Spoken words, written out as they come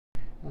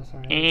Oh,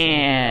 sorry.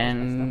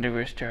 And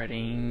we're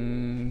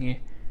starting.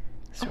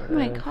 Oh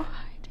my god.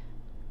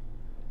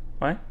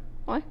 What?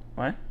 What?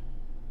 What?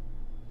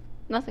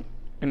 Nothing.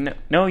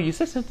 No, you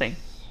said something.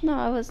 No,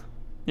 I was.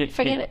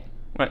 Forget it.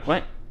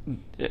 What?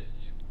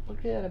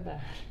 Forget about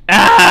it.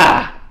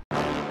 Ah!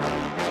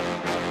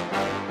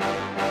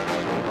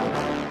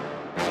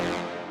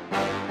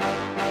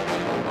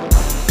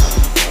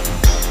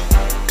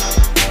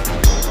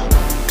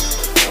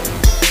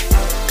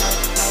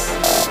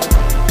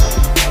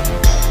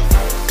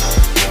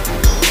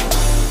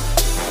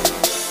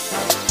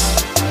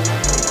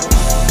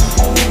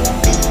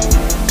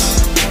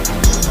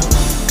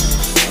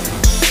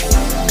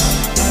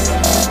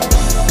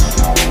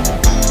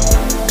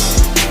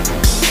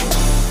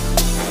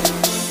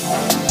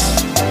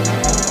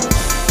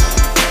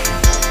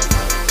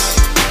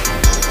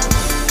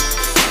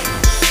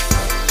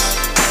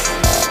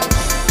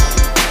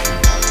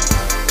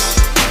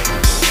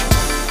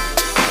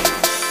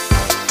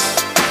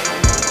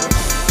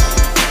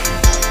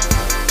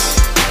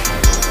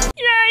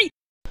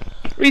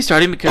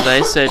 Restarting because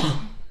I said.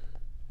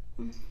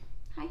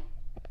 Hi.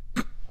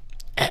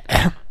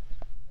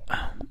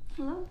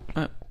 Hello.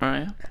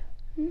 Mariah.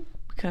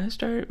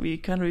 We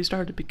kind of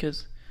restarted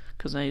because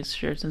I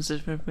shared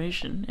sensitive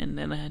information and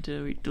then I had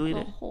to delete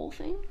it. The whole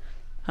thing?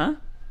 Huh?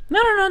 No,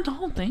 not the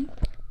whole thing.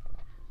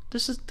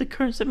 This is the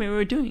current segment we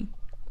were doing.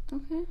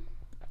 Okay.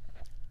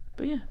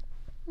 But yeah.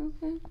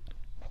 Okay.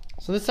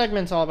 So this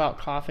segment's all about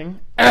coughing.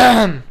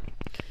 And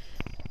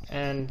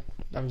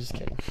I'm just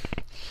kidding.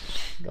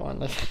 Go on,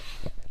 Liv.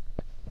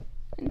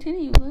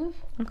 Continue, Liv.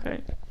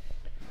 Okay.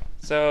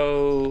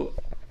 So,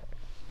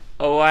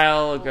 a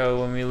while ago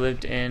when we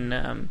lived in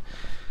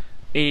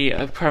a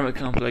apartment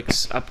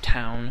complex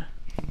uptown.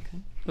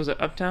 Okay. Was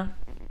it uptown?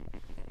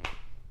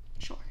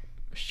 Sure.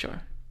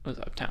 Sure. It was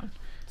uptown.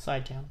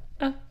 Side town.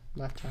 Oh.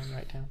 Left town,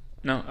 right town.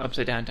 No,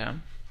 upside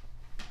downtown.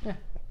 Yeah.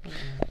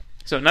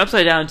 So in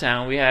upside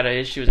downtown, we had an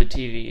issue with the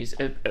TVs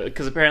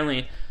because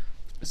apparently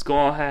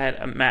Skull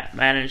had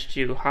managed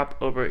to hop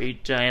over a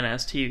giant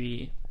ass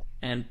TV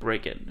and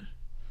break it.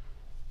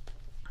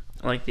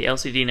 Like the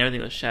LCD and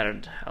everything was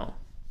shattered to hell.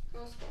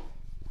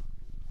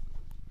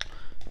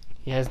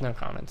 He has no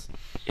comments.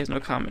 He has no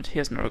comment. He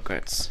has no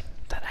regrets.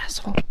 That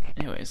asshole.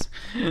 Anyways.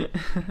 Only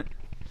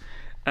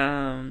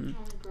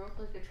broke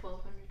like a $1,200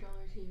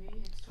 TV.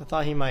 I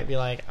thought he might be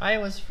like, I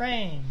was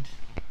framed.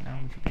 No,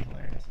 it would be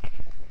hilarious.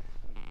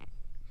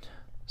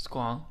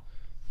 Squall,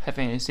 have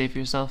anything to say for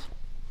yourself?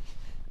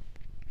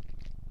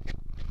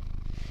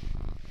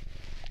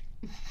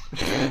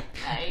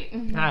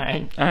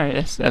 Alright.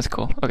 Alright, that's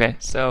cool. Okay,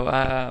 so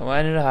what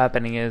ended up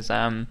happening is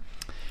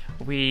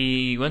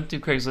we went through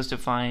Craigslist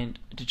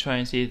to try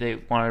and see if they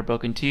wanted a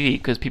broken TV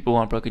because people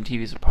want broken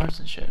TVs for parts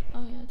and shit.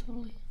 Oh yeah,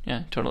 totally.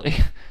 Yeah, totally.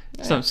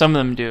 Some of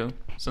them do,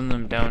 some of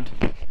them don't.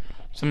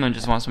 Some of them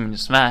just want something to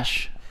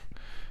smash.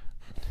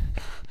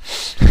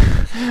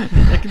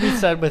 That can be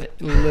said with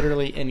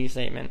literally any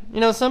statement. You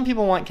know, some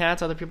people want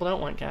cats, other people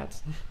don't want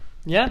cats.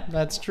 Yeah,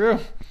 that's true.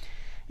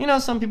 You know,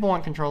 some people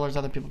want controllers,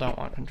 other people don't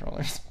want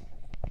controllers.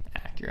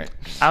 Accurate.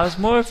 I was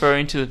more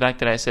referring to the fact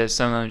that I said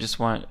some of them just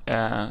want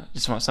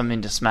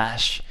something to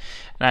smash,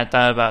 and I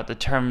thought about the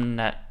term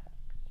that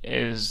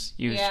is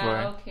used for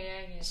it. Okay,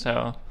 I get it.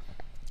 So,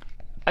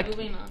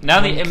 Moving on.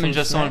 now the One image can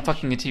of someone smash.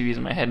 fucking a TV is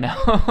in my head now.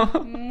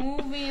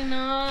 Moving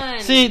on.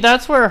 See,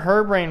 that's where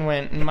her brain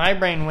went, and my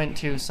brain went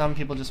to some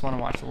people just want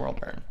to watch the world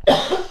burn.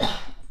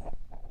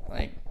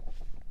 Like,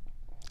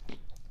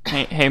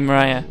 hey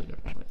Mariah, totally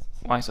different places.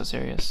 why so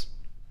serious?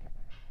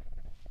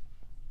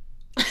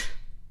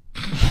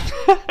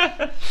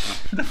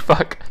 The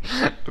fuck?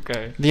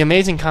 Okay. The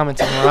amazing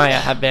comments of Mariah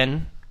have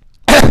been...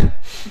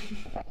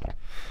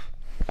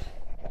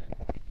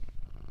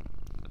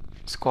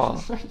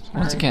 Squall.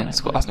 Once again,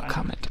 Squall has no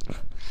comment.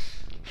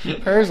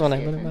 Hers when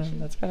I put it on.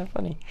 That's kind of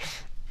funny.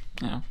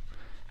 Yeah.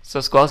 So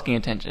Squall's getting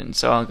attention,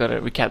 so I'll go to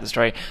recap the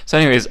story. So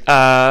anyways, went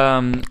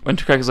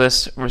to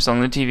Craigslist, we're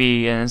selling the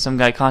TV, and some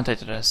guy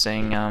contacted us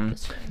saying,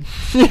 Yes!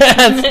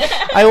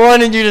 I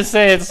wanted you to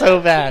say it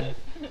so bad.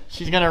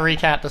 She's going to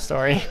recap the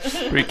story.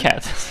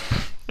 recap.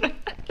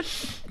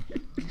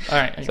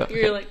 Alright. So-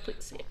 You're like,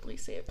 please say it,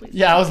 please say it, please.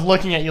 Yeah, I was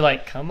looking at you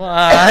like, come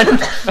on.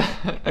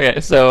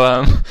 Okay,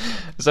 so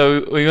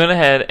we went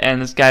ahead,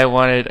 and this guy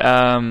wanted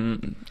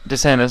to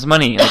send us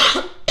money, like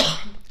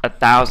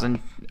 1,000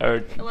 or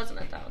It wasn't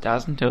 1,000.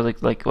 1,000. It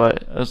was like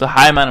what? It was a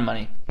high amount of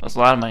money. It was a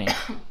lot of money.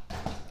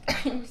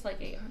 It was like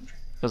 800.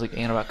 It was like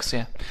 $800,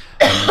 yeah.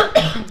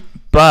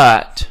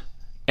 But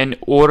in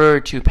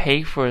order to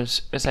pay for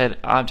said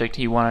object,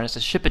 he wanted us to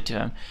ship it to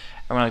him,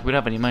 and we're like, we don't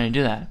have any money to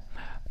do that.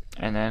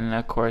 And then,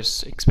 of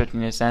course, expecting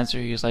this answer,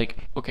 he was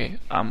like, okay,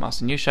 I'll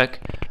send you a check.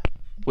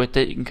 With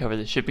it, you can cover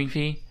the shipping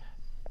fee,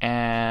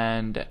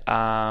 and you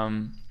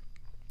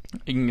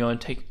can go and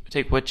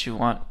take what you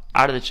want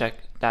out of the check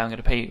that I'm going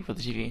to pay you for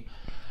the TV.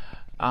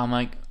 I'm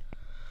like,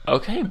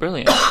 okay,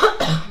 brilliant.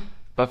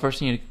 But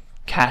first you need to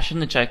cash in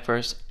the check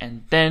first,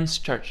 and then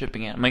start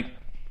shipping it. I'm like,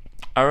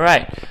 All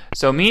right.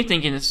 So me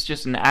thinking this is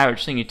just an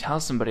average thing you tell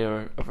somebody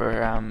over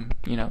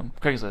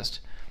Craigslist.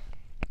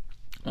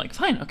 I'm like,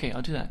 fine, okay,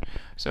 I'll do that.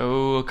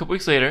 So a couple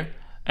weeks later,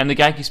 and the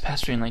guy keeps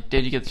pestering, like,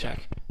 did you get the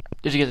check?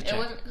 Did you get the check? It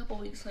wasn't a couple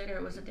weeks later.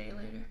 It was a day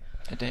later.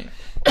 A day.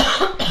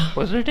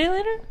 Was it a day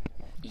later?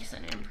 You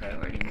sent him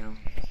priority mail.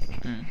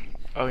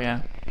 Oh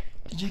yeah.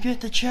 Did you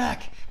get the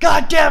check?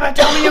 God damn it!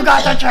 Tell me you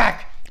got the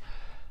check.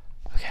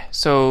 Okay,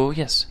 so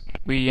yes,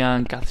 we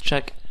got the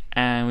check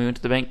and we went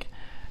to the bank,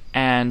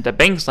 and the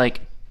bank's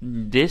like,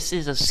 "This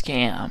is a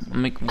scam."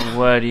 I'm like,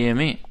 "What do you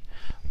mean?"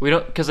 We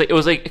don't, because it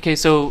was like, okay,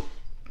 so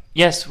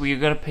yes, we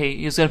were gonna pay.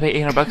 He was gonna pay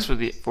 $800 for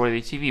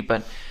the TV,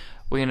 but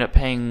we ended up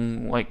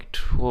paying like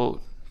 12.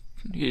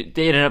 They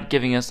ended up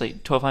giving us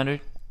like $1,200,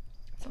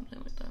 Something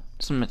like that.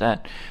 something like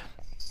that.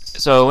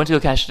 So I went to go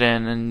cash it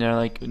in, and they're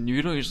like,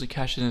 "You don't usually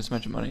cash in this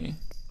much money,"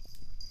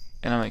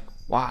 and I'm like,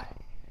 "Why?"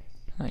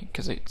 Like,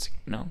 because it's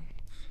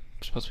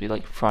supposed to be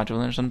like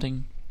fraudulent or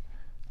something,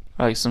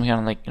 or like some kind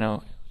of like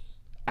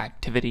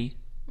activity.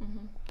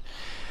 Mm-hmm.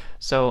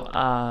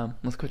 So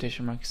with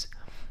quotation marks.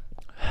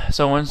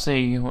 So once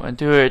they went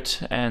through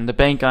it, and the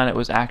bank on it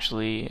was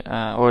actually,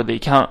 or the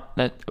account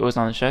that was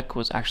on the check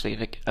was actually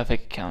a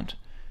fake account.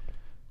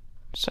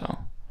 So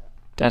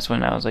that's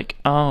when I was like,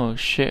 "Oh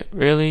shit,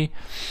 really?"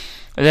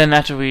 And then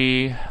after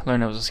we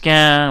learned it was a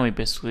scam, we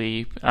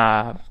basically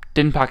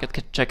didn't pocket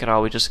the check at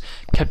all. We just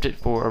kept it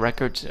for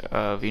records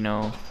of,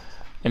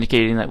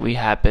 indicating that we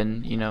had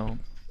been,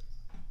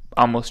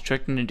 almost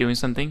tricked into doing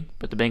something,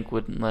 but the bank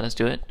wouldn't let us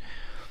do it.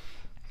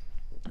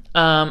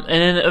 And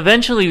then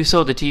eventually we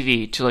sold the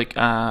TV to like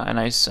a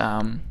nice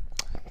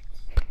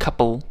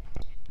couple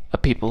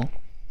of people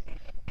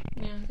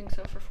Yeah, I think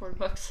so, for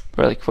 $40.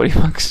 for like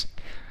 $40.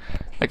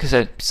 Like I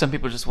said, some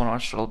people just want to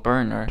watch it all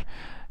burn, or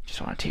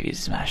just want a TV to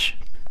smash.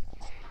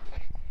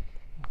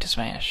 To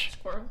smash.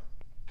 Squirrel.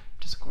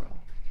 To squirrel.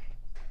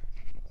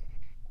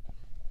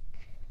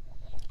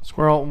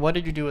 Squirrel, what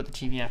did you do with the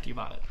TV after you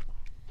bought it?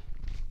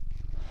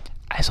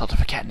 I sold it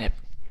for catnip.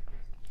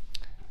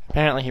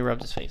 Apparently, he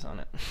rubbed his face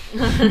on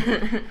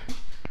it.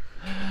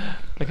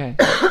 Okay.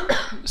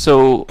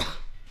 So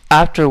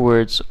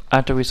afterwards,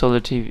 after we sold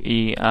the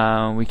TV,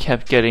 we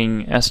kept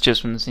getting messages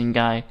from the same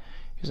guy.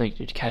 He was like,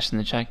 "Did you cash in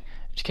the check?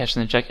 Did you cash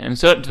in the check?" And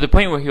so to the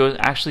point where he was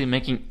actually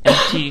making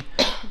empty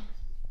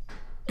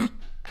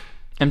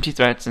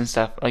threats and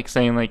stuff, like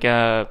saying like,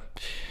 I'm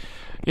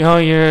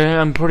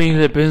reporting to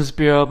the business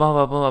bureau, blah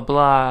blah blah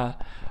blah blah,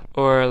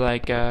 or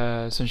like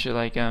some shit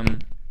like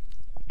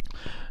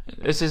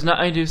 "This is not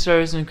I do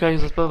service and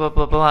Craigslist, blah blah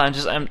blah blah,"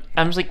 and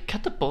I'm just like,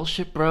 cut the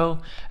bullshit, bro.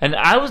 And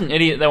I was an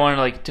idiot that wanted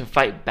like to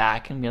fight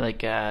back and be like,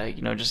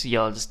 just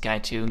yell at this guy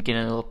too and get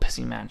in a little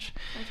pissing match.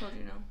 I told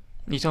you no.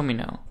 You told me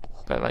no,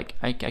 but like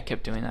I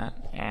kept doing that,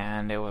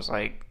 and it was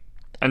like,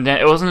 and then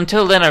it wasn't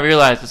until then I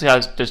realized this guy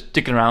was just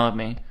sticking around with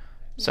me,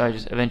 so I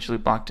just eventually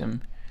blocked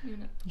him. You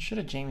know. You should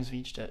have James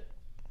Veached it.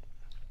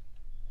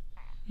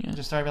 Yeah.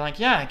 Just started being like,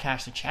 "Yeah, I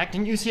cashed the check.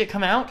 Didn't you see it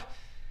come out?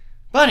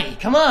 Buddy,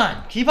 come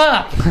on, keep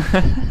up."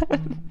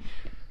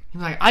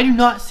 He's like, "I do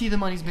not see the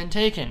money's been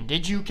taken.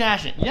 Did you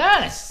cash it?"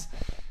 "Yes!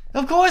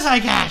 Of course I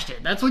cashed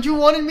it. That's what you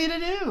wanted me to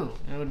do."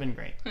 It would have been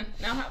great.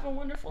 Now have a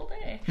wonderful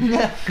day.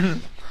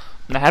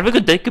 Now have a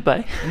good day.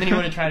 Goodbye. And then he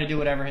would have tried to do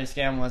whatever his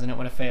scam was, and it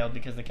would have failed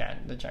because the check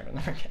was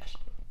never cashed.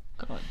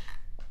 God.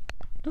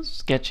 That's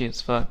sketchy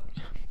as fuck.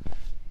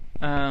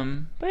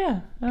 But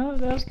yeah, that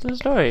was the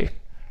story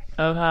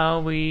of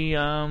how we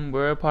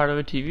were a part of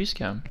a TV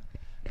scam.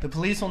 The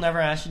police will never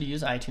ask you to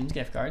use iTunes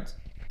gift cards.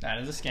 That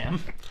is a scam.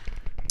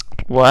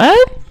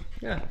 What?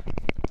 Yeah.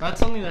 That's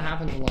something that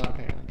happens a lot,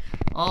 apparently.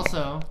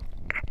 Also,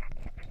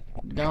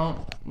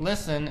 don't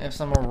listen if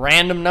some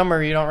random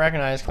number you don't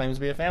recognize claims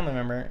to be a family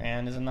member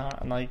and is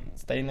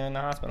staying there in the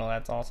hospital.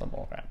 That's also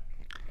bullcrap.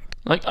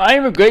 Like, I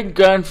am a great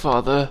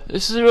grandfather.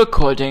 This is a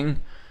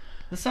recording.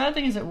 The sad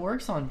thing is it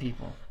works on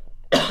people.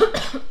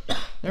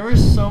 There were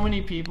so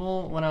many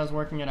people when I was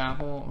working at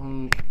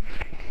Apple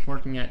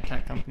working at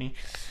tech company.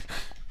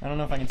 I don't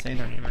know if I can say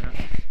their name or not.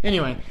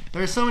 Anyway,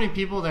 there were so many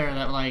people there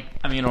that I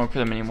mean, you don't work for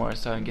them anymore,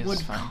 so I guess would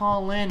it's fine.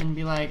 call in and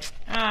be like,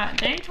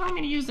 "They told me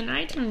to use an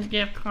iTunes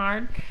gift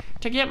card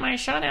to get my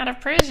son out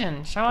of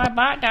prison, so I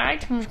bought the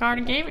iTunes card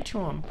and gave it to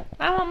him.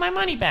 I want my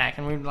money back."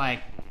 And we'd be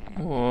like,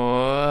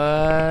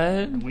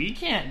 What? "We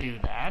can't do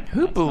that."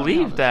 Who That's not how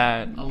believed this-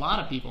 that? A lot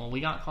of people.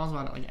 We got calls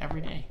about it like every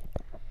day.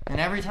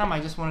 And every time I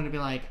just wanted to be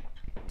like,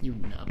 "You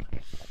nub.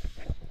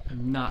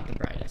 I'm not the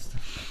brightest."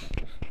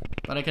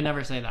 But I could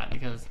never say that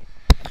because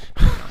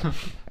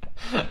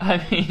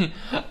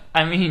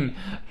I mean,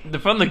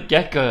 from the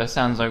get-go, that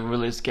sounds like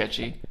really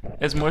sketchy.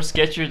 It's more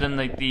sketchier than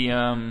like the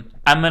 "I'm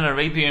an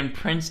Arabian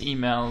Prince"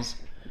 emails.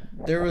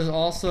 there was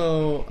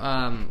also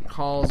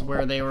calls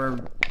where they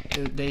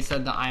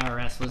said the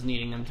IRS was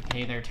needing them to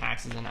pay their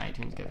taxes in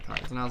iTunes gift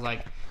cards, and I was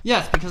like,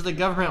 yes, because the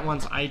government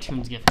wants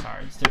iTunes gift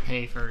cards to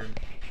pay for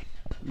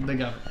the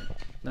government.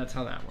 That's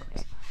how that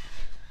works.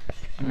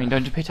 I mean,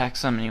 don't you pay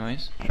taxes on them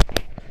anyways?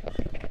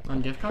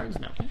 On gift cards,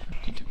 no.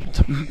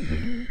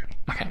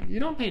 Okay. You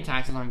don't pay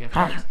taxes on gift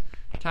cards.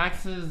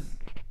 Taxes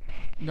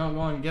don't go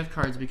on gift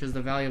cards because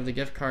the value of the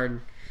gift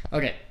card.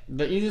 Okay,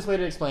 the easiest way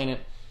to explain it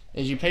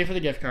is you pay for the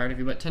gift card. If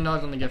you put $10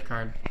 on the gift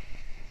card,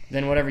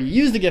 then whatever you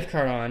use the gift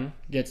card on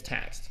gets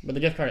taxed. But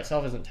the gift card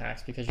itself isn't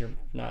taxed because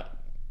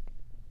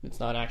it's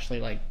not actually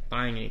like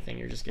buying anything.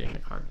 You're just getting the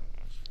card.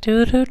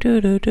 Do do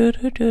do do do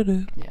do do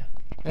do. Yeah,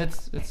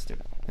 it's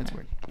stupid. It's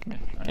weird.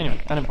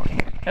 Anyway,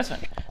 unimportant. That's fine.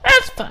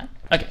 That's fine.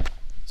 Okay,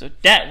 so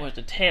that was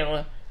the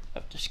tale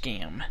of the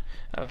scam,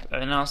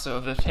 and also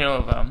the tale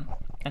of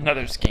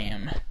another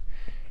scam.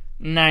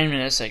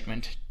 9-minute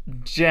segment.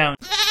 Down.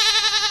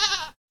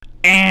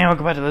 And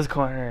welcome back to this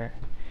corner.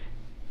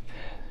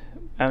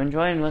 I'm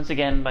joined once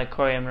again by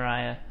Corey and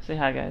Mariah. Say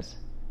hi, guys.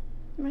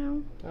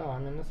 Meow. Oh,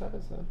 I'm in this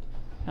episode.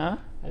 Huh?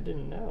 I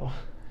didn't know.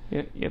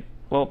 Yep.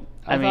 Well,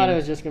 I thought it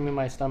was just gonna be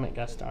my stomach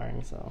guest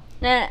starring. So.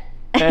 Nah.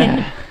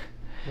 Sorry.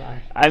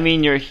 I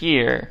mean, you're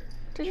here.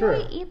 Did Sure.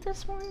 we eat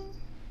this morning?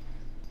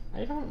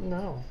 I don't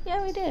know.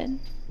 Yeah, we did.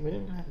 We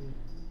didn't have.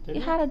 Did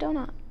You we? had a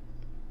donut.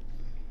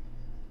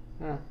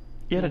 Oh,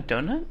 You had a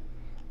donut?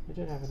 we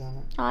did have a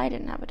donut. Oh, I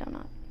didn't have a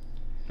donut.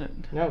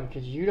 No,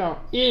 because you don't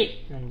eat.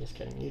 I'm just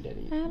kidding. You did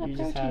eat. I had a You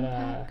just had protein a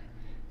pack.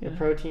 the Yeah.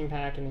 protein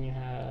pack, and then you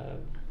had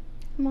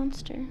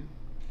Monster.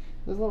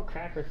 those little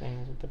cracker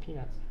things with the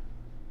peanuts.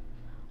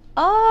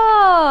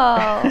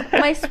 Oh,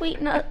 my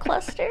sweet nut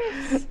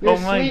clusters. Your Oh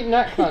my- sweet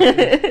nut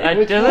clusters, I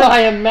which didn't-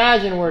 I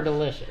imagine were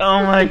delicious.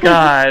 Oh my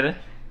god.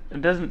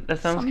 It doesn't. That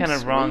sounds Some kind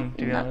of wrong, sweet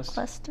to be nut honest.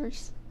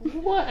 clusters.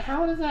 What?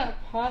 How does that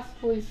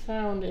possibly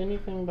sound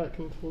anything but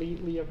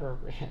completely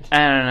appropriate? I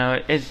don't know.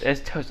 It's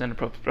totally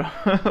inappropriate, bro.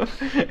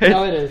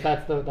 No, it is.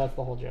 That's the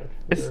whole joke.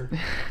 It's, You're-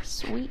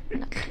 Sweet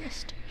nut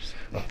clusters.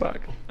 oh,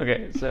 fuck.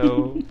 Okay,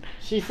 so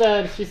She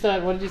said,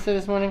 what did you say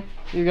this morning?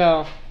 You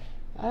go,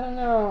 I don't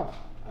know,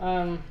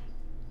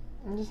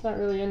 I'm just not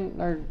really in,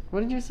 or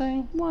what did you say?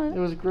 It What?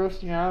 was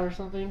grossed you out or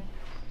something?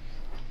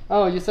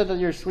 Oh, you said that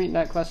your sweet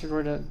nut clusters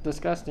were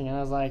disgusting, and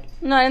I was like,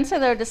 No, I didn't say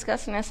they were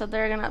disgusting. I said they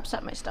were gonna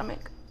upset my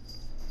stomach.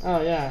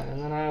 oh yeah,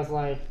 and then I was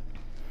like,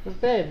 but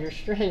babe, you're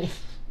straight.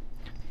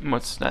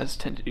 most nuts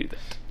tend to do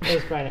It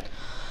was Friday.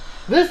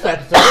 This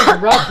episode is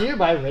brought to you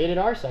by Rated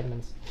R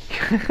segments.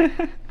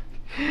 that.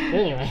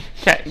 Anyway.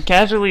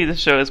 Casually, the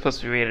show is supposed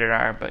to be rated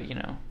R, but you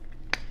know,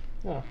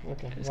 Oh,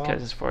 okay. it's Well,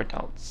 because it's for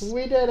adults.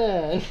 we did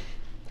it.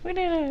 We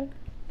did it.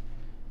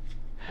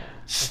 I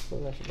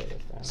suppose I should get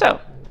this down. So,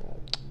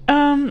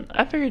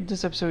 I figured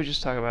this episode would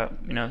just talk about,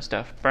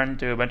 stuff. Burn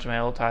through a bunch of my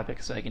old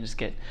topics so I can just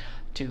get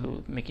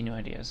to making new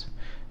ideas.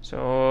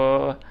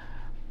 So,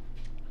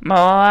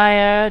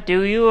 Mariah,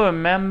 do you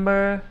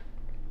remember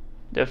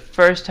the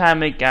first time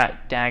we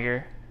got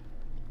Dagger?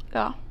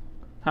 Yeah.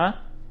 Huh?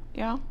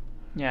 Yeah.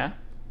 Yeah.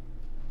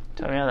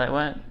 Tell me how that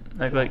went.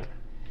 Like,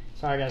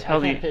 Sorry guys,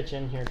 Tell I can't the- pitch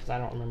in here because I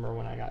don't remember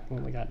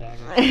when we got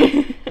Dagger.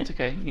 it's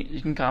okay. You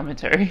can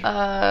commentary.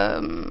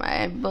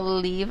 I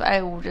believe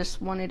I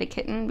just wanted a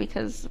kitten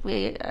because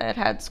we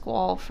had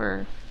Squall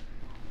for,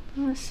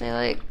 let's say,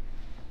 like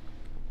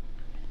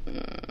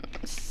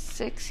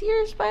 6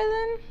 years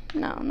by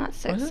then. No, not Was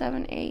 6, it?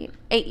 7, 8.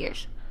 8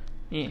 years.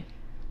 Yeah.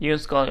 You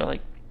and Skull are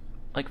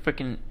like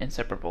freaking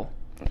inseparable.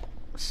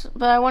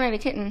 But I wanted a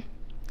kitten,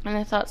 and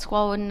I thought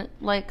Squall wouldn't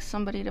like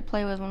somebody to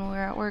play with when we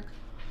were at work.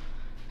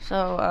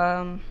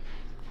 So,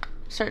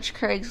 searched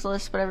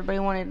Craigslist, but everybody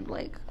wanted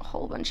like a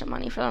whole bunch of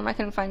money for them. I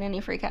couldn't find any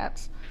free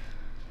cats.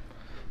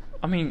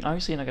 I mean,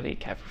 obviously you're not gonna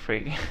get a cat for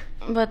free.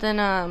 But then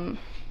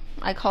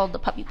I called the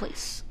puppy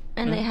place,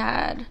 and they Mhm.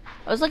 had.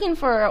 I was looking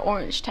for an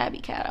orange tabby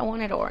cat. I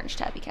wanted an orange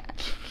tabby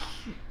cat.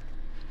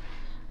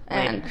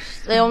 And Wait.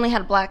 they only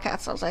had black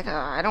cats. I was like,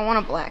 I don't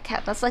want a black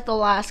cat. That's like the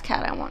last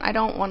cat I want. I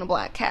don't want a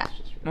black cat.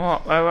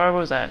 Well, why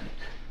was that?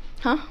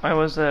 Huh?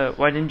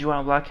 Why didn't you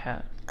want a black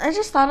cat? I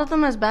just thought of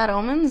them as bad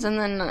omens, and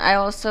then I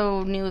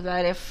also knew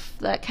that if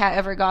that cat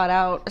ever got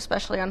out,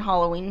 especially on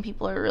Halloween,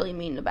 people are really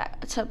mean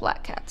to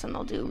black cats, and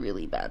they'll do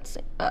really bad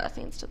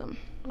things to them.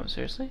 Oh,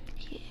 seriously?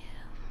 Yeah.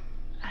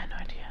 I had no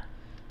idea.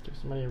 Give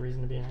somebody a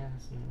reason to be an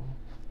ass.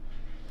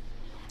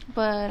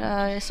 But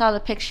I saw the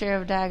picture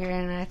of Dagger,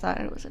 and I thought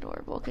it was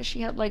adorable because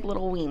she had like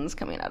little wings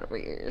coming out of her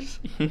ears.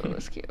 It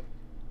was cute.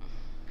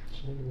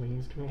 She had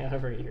wings coming out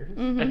of her ears.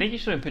 Mhm. I think you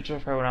showed me a picture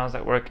of her when I was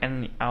at work,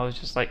 and I was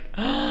just like,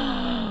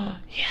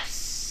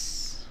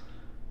 yes.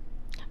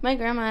 My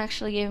grandma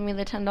actually gave me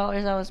the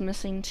 $10 I was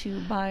missing to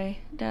buy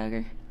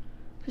Dagger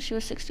because she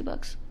was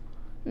 $60,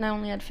 and I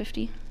only had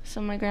 50.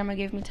 So my grandma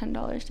gave me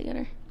 $10 to get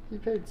her. You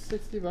paid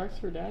 $60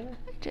 for Dagger?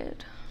 I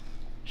did.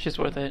 She's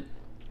worth it.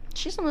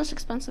 She's the most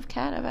expensive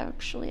cat I've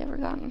actually ever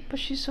gotten. But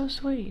she's so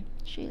sweet.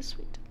 She is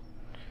sweet.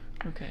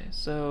 Okay,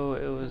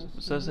 so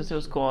since it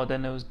was Squall,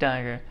 then it was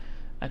Dagger.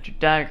 After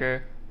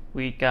Dagger,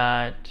 we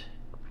got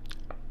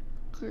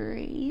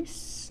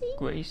Gracie?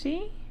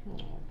 Gracie? Oh,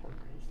 poor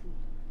Gracie.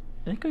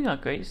 I think we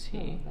got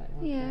Gracie. Oh, that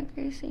one. Yeah,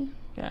 Gracie.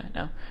 Yeah,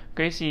 no.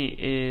 Gracie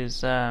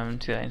is to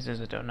the listeners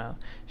that don't know.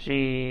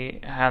 She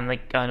had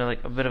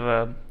a bit of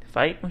a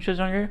fight when she was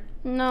younger.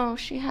 No,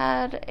 she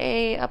had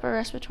a upper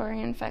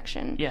respiratory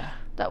infection Yeah.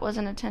 that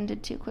wasn't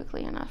attended to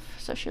quickly enough,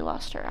 so she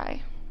lost her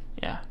eye.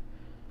 Yeah.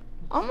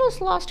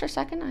 Almost lost her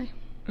second eye.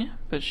 Yeah,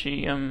 but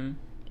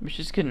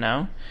she's good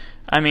now.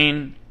 I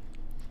mean,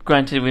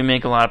 granted, we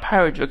make a lot of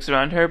pirate jokes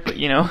around her, but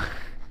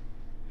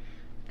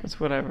it's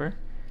whatever.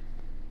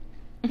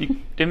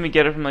 Didn't we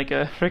get her from like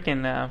a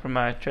freaking from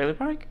a trailer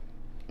park?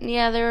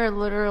 Yeah, they were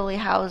literally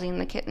housing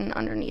the kitten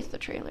underneath the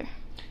trailer. It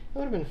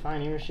would have been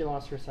fine. Even if she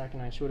lost her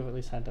second eye, she would have at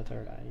least had the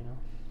third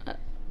eye,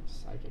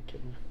 Psychic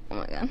kitten. Oh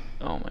my god.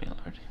 Oh my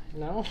lord.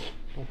 No?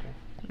 Okay.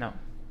 No.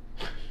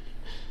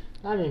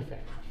 I mean, fair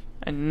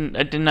enough.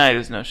 I deny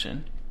this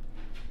notion.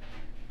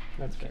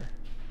 That's fair.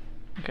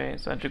 Okay,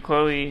 so after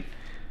Chloe,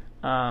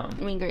 I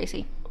mean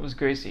Gracie. was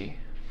Gracie.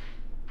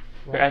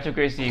 What? After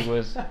Gracie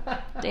was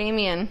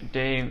Damien.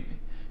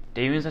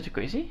 Damien's after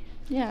Gracie?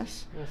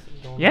 Yes.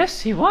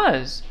 Yes, he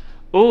was.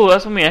 Oh,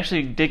 that's when we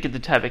actually did get the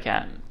type of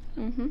cat.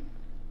 Mhm.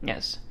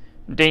 Yes.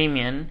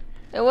 Damien.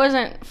 It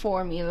wasn't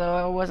for me though.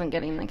 I wasn't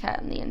getting the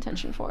cat, and the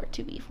intention for it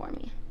to be for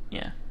me.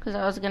 Yeah. Because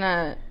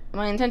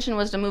my intention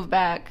was to move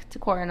back to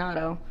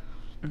Coronado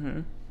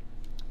Mhm.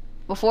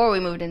 before we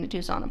moved into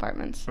Tucson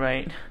apartments.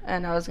 Right.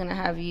 And I was going to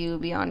have you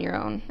be on your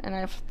own. And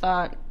I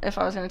thought if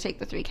I was going to take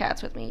the 3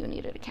 cats with me, you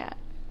needed a cat.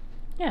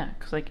 Yeah,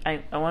 because like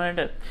I wanted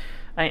to,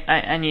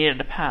 I needed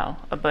a pal,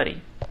 a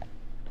buddy,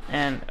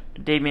 and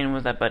Damien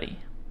was that buddy.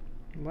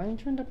 Why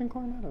didn't you end up in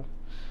Coronado?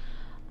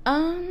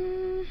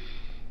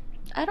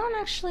 I don't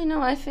actually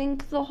know. I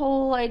think the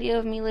whole idea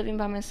of me living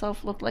by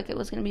myself looked like it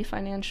was going to be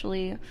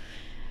financially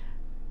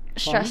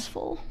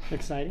stressful.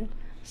 Exciting?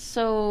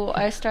 So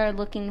I started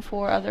looking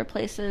for other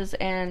places,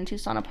 and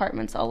Tucson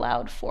apartments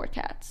allowed 4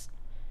 cats.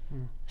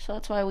 So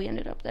that's why we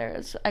ended up there.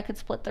 Is I could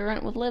split the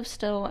rent with Liv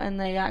still, and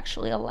they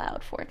actually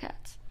allowed 4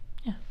 cats.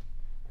 Yeah.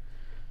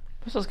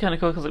 This was kind of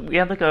cool because we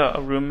had like a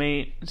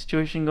roommate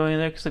situation going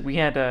there. Because like we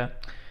had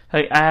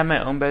like I had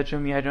my own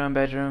bedroom, you had your own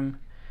bedroom,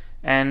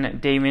 and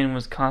Damien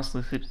was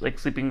constantly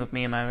sleeping with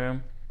me in my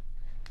room.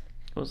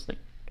 It was like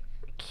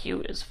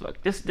cute as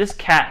fuck. This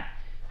cat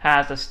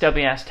has a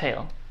stubby ass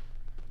tail,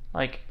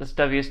 like the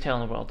stubbiest tail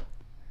in the world.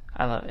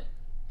 I love it.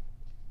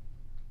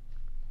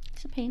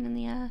 It's a pain in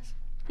the ass.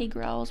 He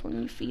growls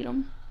when you feed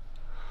him.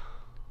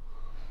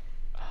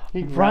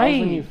 He growls Right.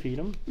 when you feed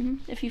him? Hmm.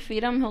 If you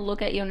feed him, he'll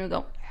look at you and he'll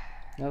go,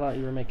 I thought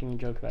you were making a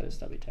joke about his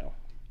stubby tail.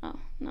 oh,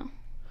 no.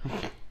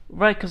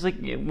 Right, because like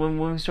when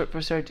we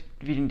first started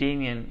feeding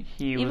Damien,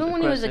 he was Even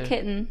when he was a aggressive.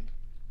 kitten,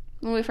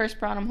 when we first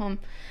brought him home,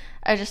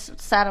 I just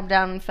sat him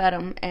down and fed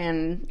him,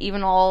 and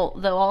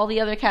though all the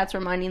other cats were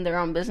minding their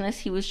own business,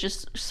 he was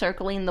just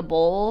circling the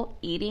bowl,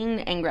 eating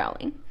and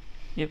growling.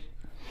 Yep.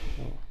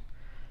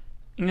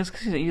 And it's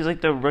 'cause he's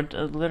like the runt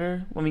of the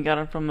litter when we got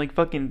him from like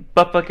fucking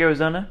buttfuck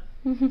Arizona.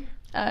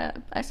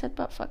 I said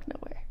butt fuck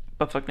nowhere.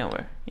 Buttfuck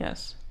nowhere,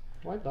 yes.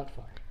 Why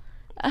buttfuck?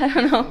 I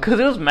don't know. Because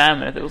it was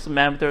Mammoth. It was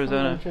Mammoth, Some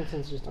Arizona.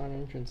 entrances just aren't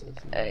entrances.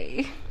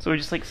 So we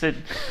just like said,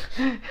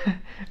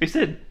 we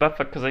said buttfuck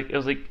because like it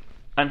was like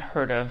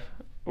unheard of,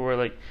 or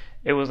like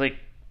it was like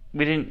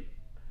we didn't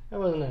That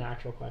wasn't an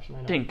actual question.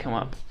 I know. didn't come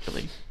up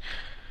really.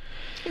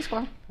 Hey,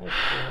 squirrel.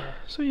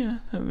 So yeah,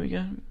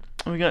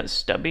 we got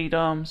stubby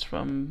doms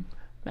from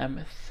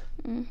Mammoth.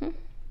 Mm-hmm.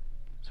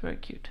 It's very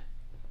cute,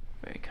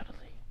 very cuddly.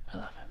 I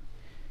love him.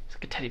 He's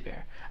like a teddy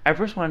bear. I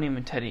first wanted to name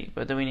him Teddy,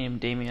 but then we named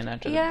Damien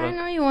after Yeah, the I book.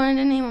 know you wanted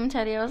to name him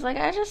Teddy. I was like,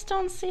 I just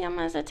don't see him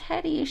as a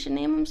Teddy. You should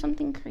name him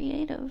something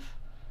creative.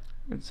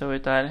 And so I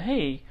thought,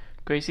 hey,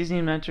 Gracie's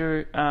named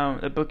after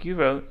the book you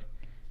wrote,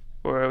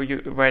 or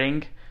you're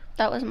writing.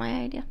 That was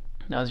my idea.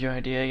 That was your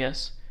idea, I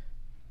guess.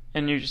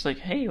 And you're just like,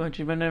 hey, why don't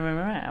you run over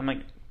my rat? I'm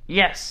like,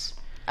 yes.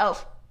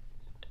 Oh.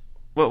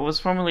 What was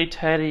formerly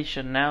Teddy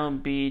should now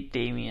be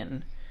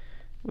Damien,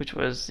 which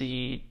was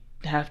the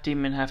half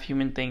demon, half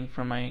human thing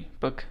from my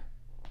book.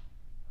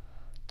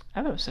 I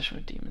have an obsession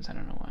with demons. I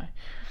don't know why.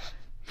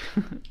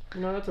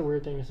 No, that's a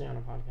weird thing to say on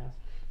a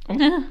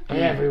podcast.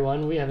 Hey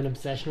everyone, we have an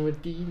obsession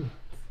with demons.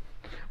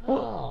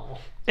 Oh.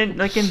 And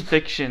like in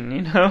fiction,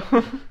 you know.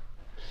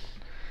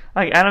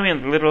 Like I don't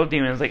mean literal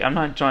demons. Like I'm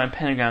not drawing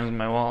pentagrams on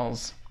my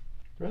walls.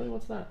 Really?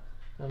 What's that?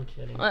 I'm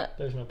kidding. What?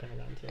 There's no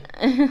pentagrams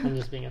here. I'm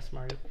just being a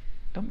smarty.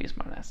 Don't be a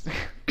smartass.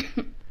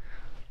 Okay,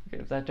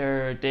 it's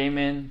after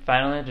Damien.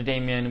 Finally, after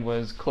Damien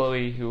was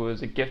Chloe, who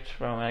was a gift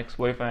from an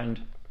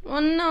ex-boyfriend.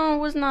 Well, no, it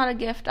was not a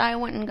gift. I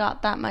went and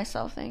got that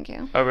myself, thank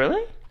you. Oh,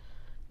 really?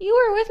 You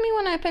were with me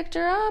when I picked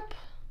her up.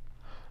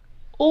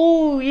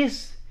 Oh,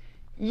 yes.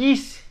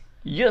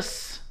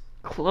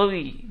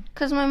 Chloe.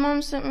 Because my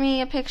mom sent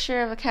me a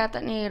picture of a cat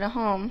that needed a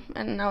home,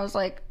 and I was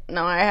like,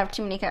 no, I have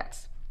too many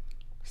cats.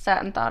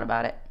 Sat and thought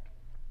about it.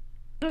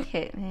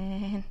 Okay,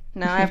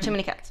 no, I have too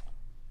many cats.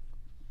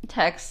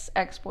 Text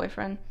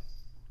ex-boyfriend.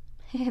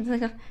 It's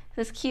like,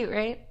 this is cute,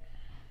 right?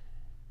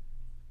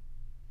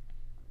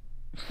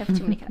 I have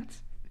too many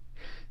cats.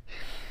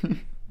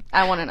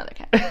 I want another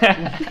cat.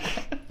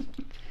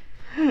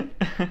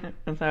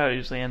 That's how it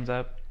usually ends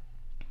up.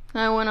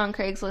 I went on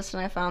Craigslist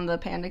and I found the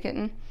panda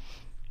kitten,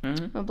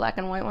 Mm-hmm. the black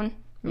and white one.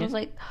 I Yeah. was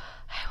like,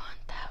 I want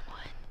that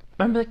one.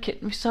 Remember the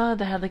kitten we saw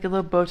that had like a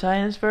little bow tie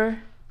in his fur?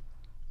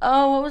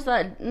 Oh, what was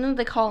that? Didn't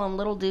they call him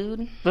Little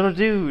Dude? Little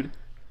dude.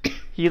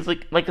 He's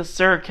like a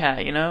Sir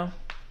cat, you know?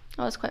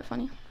 That was quite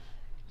funny.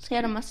 He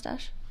had a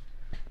mustache.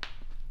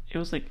 It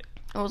was like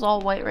It was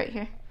all white right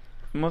here.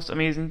 the most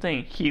amazing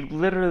thing. He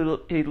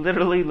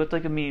literally looked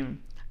like a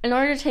meme. In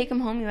order to take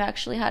him home, you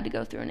actually had to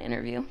go through an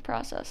interview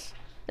process.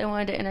 They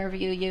wanted to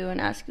interview you and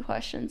ask you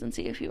questions and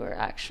see if you were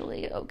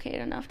actually okay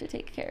enough to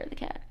take care of the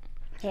cat.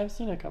 Yeah, I've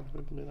seen a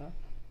couple people do that.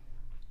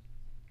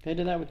 They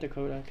did that with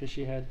Dakota because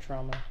she had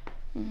trauma.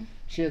 Mm.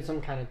 She had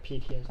some kind of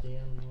PTSD. I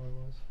don't know what it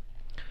was.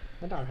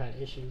 My dog had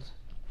issues.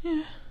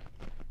 Yeah.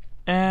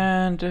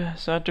 And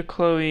so after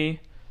Chloe,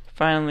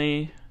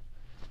 finally,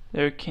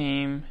 there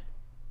came.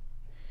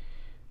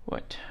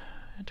 What?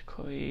 After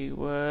Chloe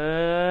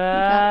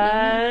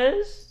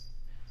was.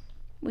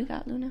 We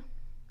got Luna.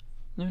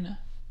 Luna.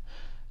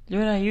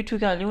 Luna, you two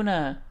got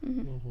Luna.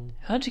 Mm-hmm.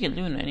 How'd you get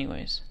Luna,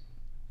 anyways?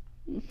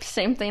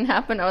 Same thing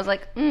happened. I was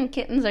like,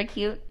 kittens are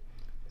cute.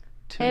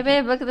 Hey,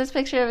 babe, look at this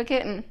picture of a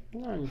kitten.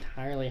 Not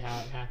entirely how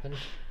it happened.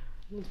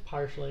 It's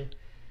partially.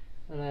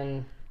 And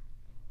then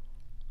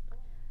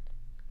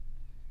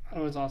I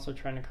was also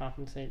trying to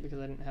compensate because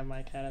I didn't have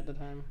my cat at the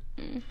time.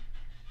 Mm.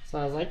 So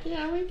I was like,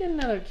 yeah, we get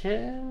another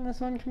kitten. This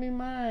one can be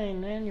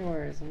mine and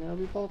yours. And it'll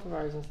be both of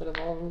ours instead of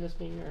all of them just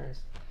being yours.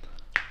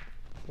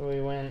 So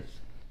we went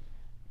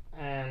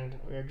and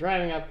we were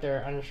driving up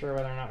there unsure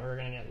whether or not we were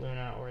going to get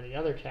Luna or the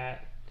other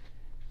cat.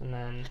 And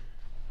then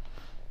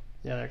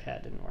the other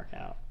cat didn't work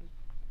out.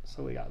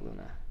 So we got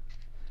Luna.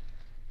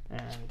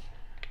 And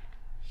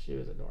she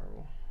was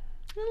adorable.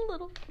 A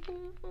little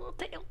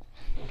tail.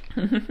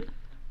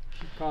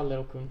 She's called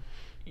Little Coon.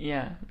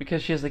 Yeah,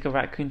 because she has like a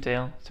raccoon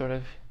tail, sort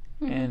of,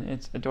 Mhm. and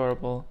it's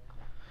adorable.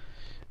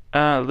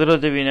 Little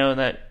did we know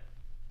that.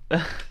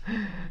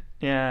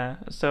 Yeah.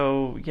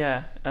 So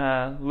yeah,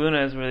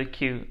 Luna is really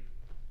cute.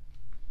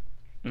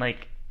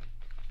 Like,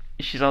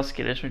 she's all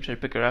skittish when we try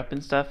to pick her up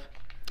and stuff.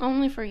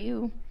 Only for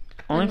you.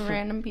 Only and for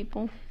random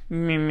people.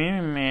 me,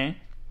 me, me.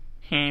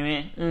 Hey,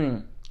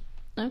 me.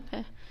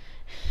 Okay.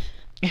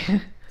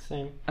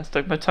 Same. I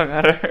stuck my tongue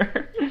out of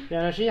her.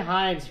 Yeah, no, she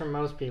hides from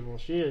most people.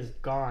 She is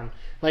gone.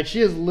 Like, she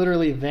has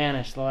literally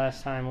vanished the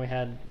last time we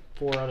had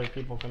 4 other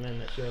people come in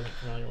that she wasn't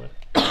familiar with.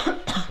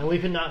 And we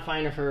could not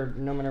find her for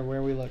no matter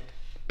where we looked.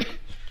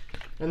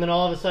 And then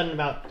all of a sudden,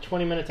 about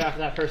 20 minutes after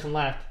that person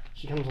left,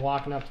 she comes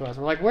walking up to us.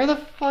 We're like, where the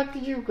fuck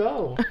did you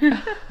go?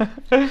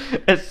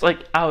 It's like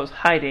I was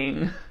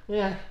hiding.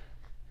 Yeah.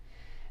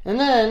 And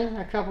then,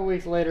 a couple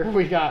weeks later,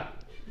 we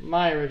got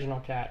my original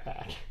cat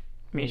back.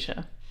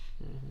 Misha.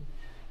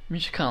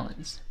 Misha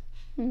Collins.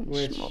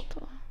 Which-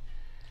 Schmolto.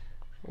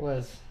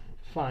 Was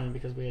fun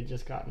because we had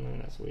just gotten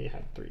Luna, so we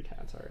had 3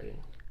 cats already.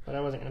 But I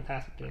wasn't going to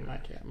pass up getting my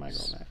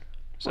girl back.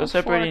 So Well,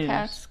 separating 4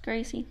 cats,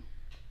 Gracie.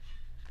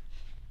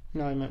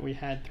 No, I meant we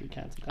had 3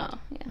 cats at that Oh, time.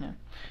 yeah.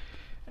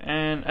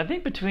 And I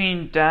think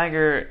between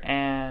Dagger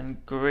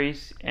and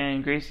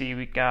Gracie,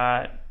 we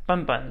got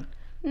Bun Bun.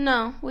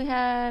 No, we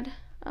had...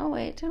 Oh,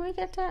 wait. Did we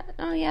get that?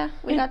 Oh, yeah.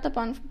 We got the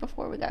bun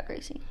before we got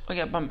Gracie. We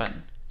got Bun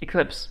Bun.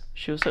 Eclipse.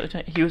 He was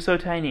so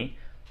tiny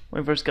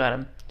when we first got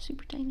him.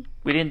 Super tiny.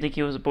 We didn't think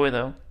he was a boy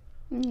though,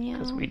 Yeah.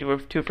 because we were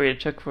too afraid to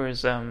check for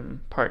his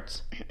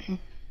parts.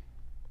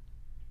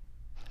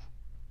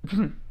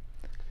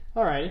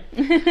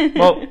 Alrighty.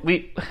 Well,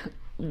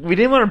 we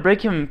didn't want to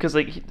break him because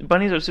like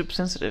bunnies are super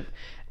sensitive,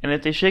 and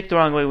if they shake the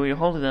wrong way when you're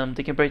holding them,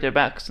 they can break their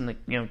backs and like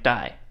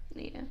die.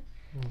 Yeah.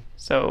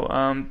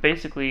 So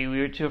basically, we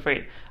were too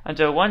afraid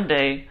until one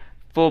day,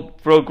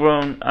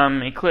 full-grown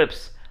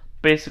Eclipse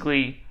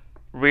basically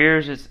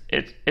rears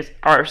its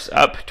arse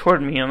up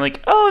toward me. I'm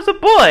like, oh, it's a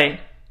boy.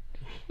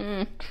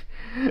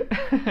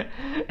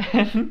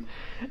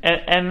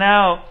 and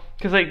now,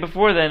 because like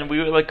before then, we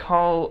would like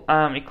call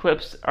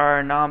Eclipse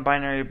our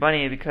non-binary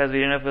bunny because we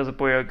didn't know if it was a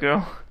boy or a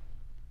girl.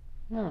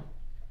 No.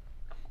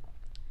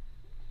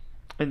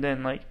 And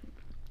then like,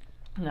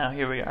 now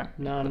here we are.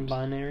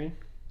 Non-binary?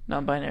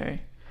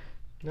 Non-binary.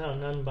 No,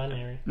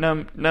 non-binary.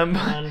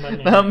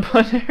 Non-binary.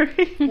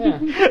 Yeah.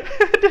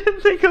 I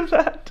didn't think of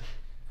that.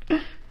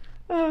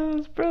 Oh,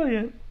 it's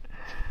brilliant.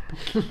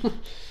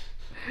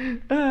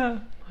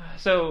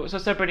 So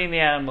separating the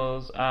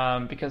animals,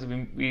 because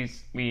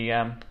we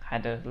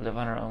had to live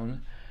on our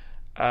own.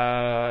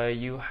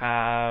 You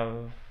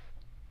have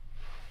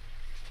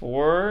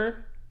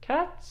 4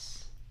 cats,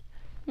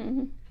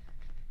 Mm-hmm.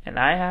 and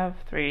I have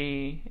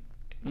 3,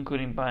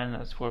 including Bun.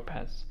 That's 4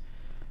 pets.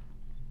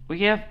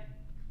 We have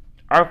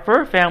our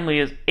fur family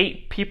is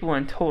 8 people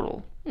in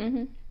total.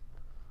 Mm-hmm.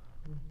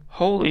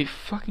 Holy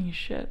fucking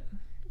shit!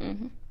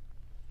 Mm-hmm.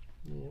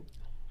 Yep.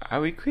 Are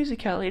we crazy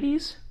cat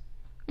ladies?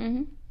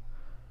 Mm-hmm.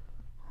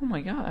 Oh my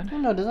I god.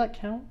 don't know, does that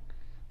count?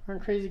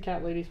 Aren't crazy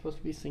cat ladies supposed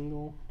to be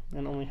single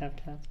and only have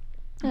cats?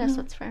 Yes,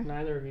 that's fair.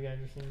 Neither of you guys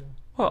are single.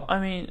 Well, I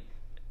mean,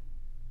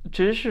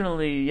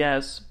 traditionally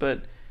yes, but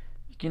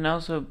you can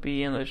also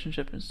be in a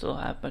relationship and still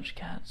have a bunch of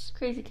cats.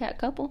 Crazy cat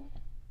couple.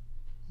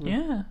 Hmm.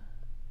 Yeah.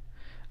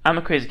 I'm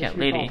a crazy cat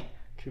lady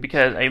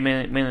because I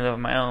mainly live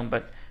on my own,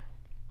 but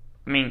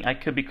I mean, I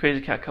could be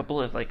crazy cat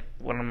couple if like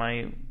one of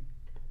my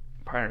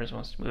partners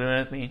wants to move in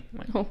with me.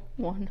 Like, Oh,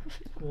 one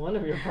of One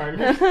of your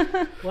partners?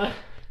 What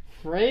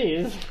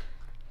phrase?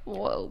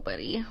 Whoa,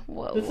 buddy.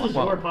 Whoa. This is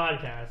Well, your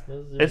podcast.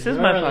 this is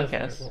your my listeners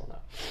podcast. will know.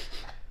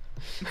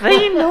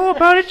 They know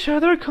about each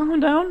other. Calm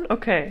down.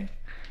 Okay.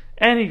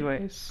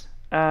 Anyways,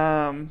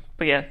 but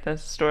yeah,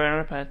 that's the story on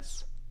our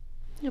pets.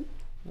 Yep.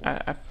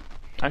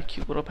 Our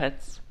cute little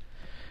pets.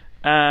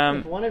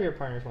 If one of your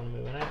partners want to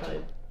move, and I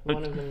thought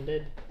one of them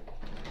did.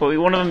 Well,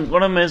 one of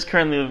them is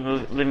currently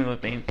living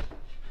with me.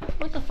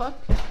 What the fuck?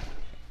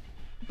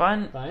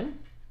 Bun Fine.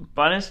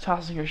 is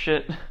tossing her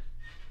shit.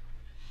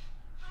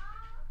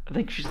 I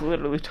think she's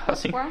literally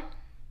tossing. Squirrel?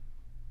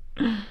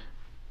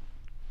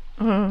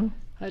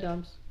 Hi,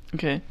 Doms.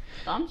 Okay.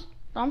 Dom's?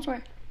 Dom's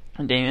where?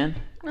 And Damien.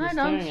 Hi, He's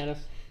Dom's. staring at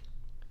us.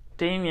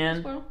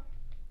 Damien. Squirrel?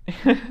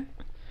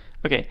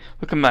 Okay,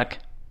 we'll come back.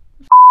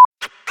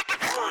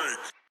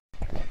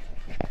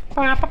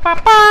 Thanks,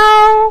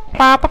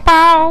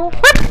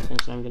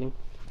 I'm getting.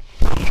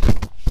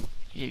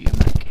 Give you a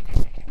mic.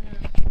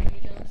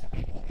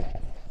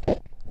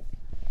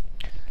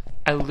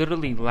 I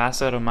literally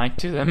lassoed a mic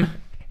to them.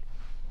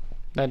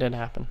 That did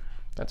happen.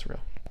 That's real.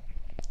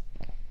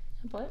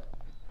 What?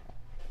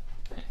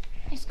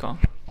 Skull.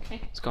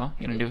 Okay. Skull,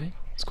 you gonna do it?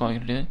 Skull, you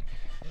gonna do it?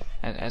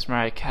 As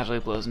Mariah casually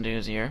blows into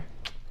his ear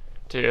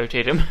to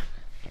irritate him.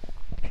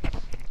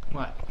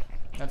 What?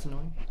 That's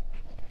annoying.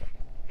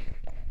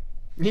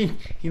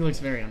 He looks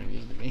very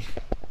unamused at me.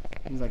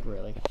 He's like,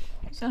 really?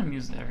 He's not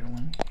amused at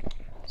everyone.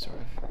 Sort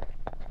of.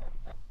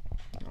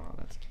 Oh,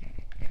 that's cute.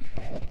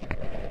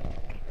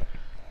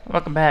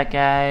 Welcome back,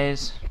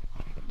 guys.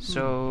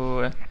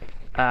 So,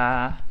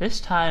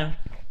 this time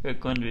we're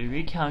going to be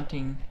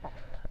recounting.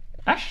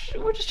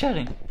 Actually, we're just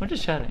chatting. We're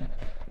just chatting.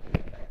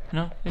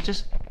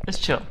 It's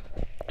chill.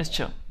 It's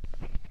chill.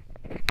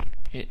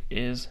 It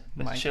is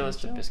the Mike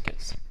chillest and chill? of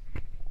biscuits.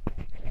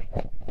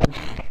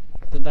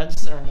 Did that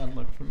just earn that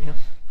look from you?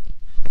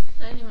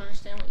 I didn't even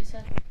understand what you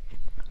said.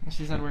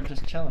 She said we're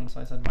just chilling,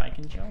 so I said Mike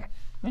and chill.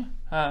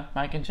 Yeah,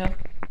 Mike and chill.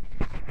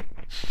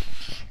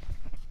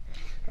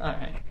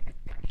 Alright.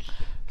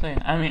 So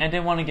yeah, I mean, I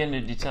didn't want to get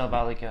into detail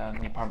about like the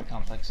apartment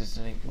complexes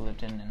that we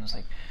lived in, and it was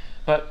like,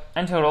 but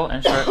in total,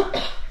 in short,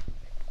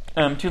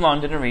 too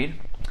long didn't read.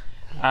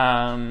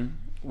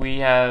 We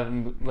have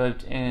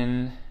lived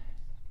in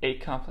 8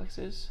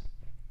 complexes.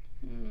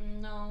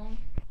 No.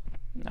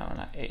 No,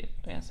 not 8.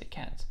 We have to say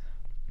cats.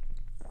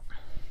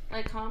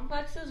 Like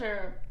complexes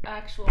or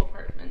actual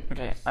apartments?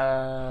 Okay,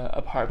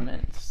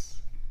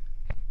 apartments.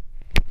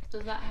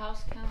 Does that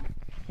house count?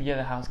 Yeah,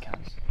 the house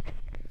counts.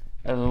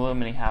 There's a little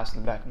mini house in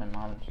the back of my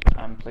mom's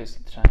place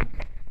at the time.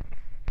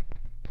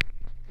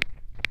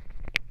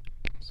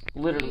 It's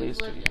literally a We've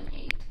lived studio. in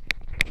 8.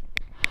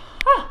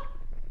 Huh!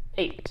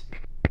 8.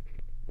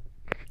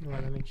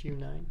 Well, that makes you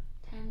 9.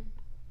 10.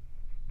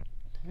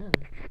 10.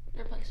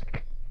 Your place. Is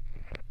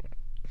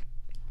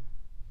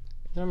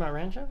that about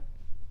Rancho?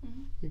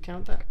 Mhm. You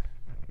count that?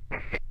 I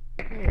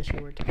wish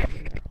we were together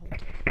there all the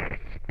time.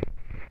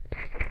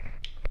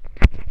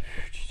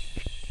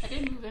 I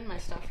did move in my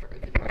stuff for a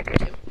good month or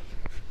 2.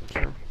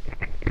 Sure.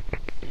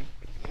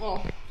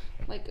 Well,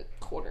 like a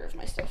quarter of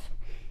my stuff.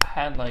 I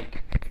had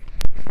like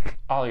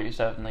all your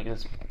stuff in like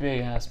this big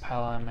ass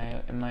pile in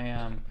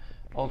my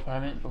old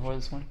apartment before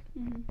this one.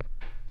 Mm-hmm.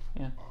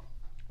 Yeah.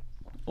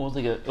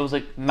 It was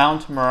like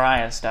Mount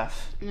Moriah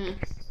stuff.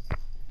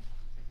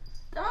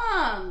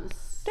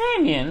 Doms!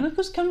 Damien, look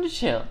who's come to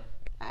chill.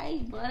 Hey,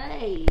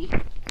 buddy.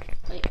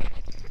 Wait.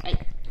 Hey,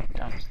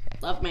 Dumps.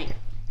 love me.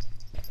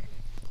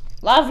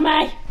 Love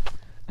me!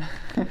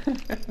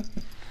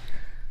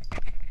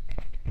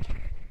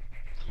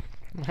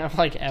 I have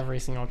like every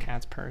single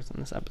cat's purse in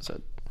this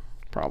episode.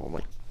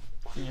 Probably.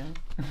 Yeah.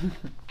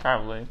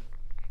 Probably.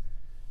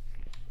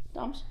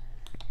 Doms?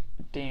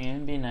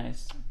 Damien, be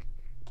nice.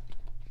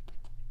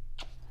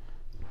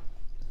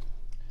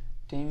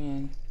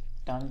 Damien,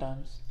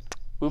 Dums.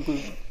 Boo boo.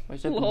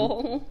 What's up, boo boo?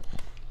 Lol.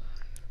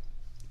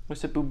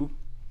 What's up, boo boo?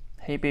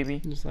 Hey, baby.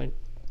 Just like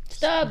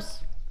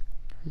Stubbs!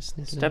 just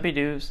sneak it in. Stubby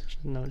doos.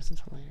 Just notice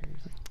it's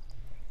hilarious.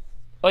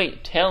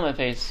 Wait, tail in my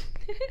face.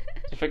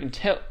 It's a freaking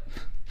tail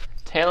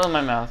in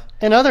my mouth.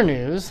 In other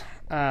news,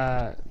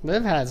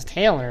 Liv has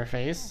tail in her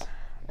face,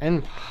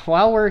 and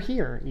while we're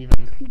here,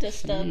 even. The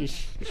Stubbs.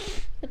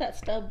 Sheesh. Look at that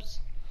Stubbs.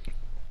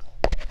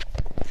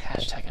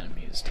 Hashtag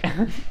unamused.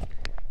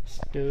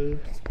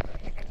 Stubs.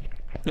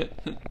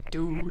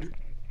 Dude.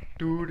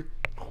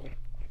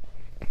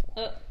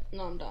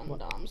 Nom dom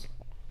doms.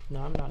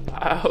 Nom nom nom.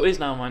 I always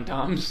know one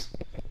Doms.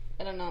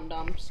 I don't nom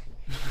doms.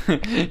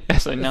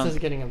 Yes, I know. This is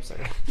getting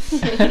absurd.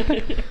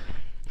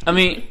 I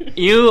mean,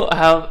 you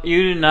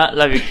do not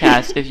love your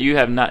cats if you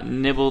have not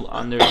nibbled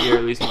on their ear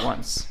at least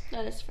once.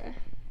 That is fair.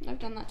 I've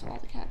done that to all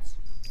the cats.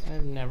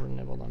 I've never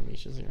nibbled on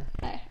Misha's ear.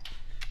 Hey.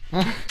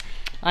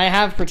 I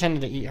have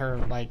pretended to eat her,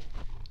 like,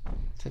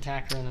 to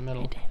attack her in the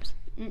middle.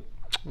 Mm.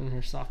 In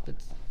her soft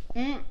bits.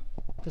 Mm.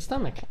 The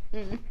stomach.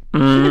 Mm.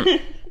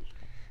 Mm.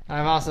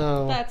 I've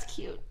also... That's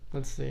cute.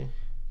 Let's see.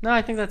 No,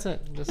 I think that's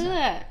it. Just Look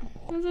at that.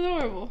 That's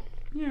adorable.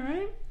 Yeah,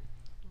 right?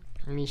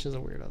 Misha's a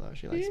weirdo, though.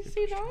 She Do likes you to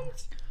see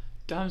dogs?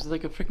 Dom's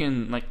like a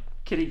freaking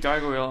kitty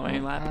gargoyle on my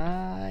lap.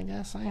 I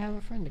guess I have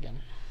a friend again.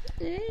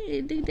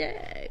 Hey, the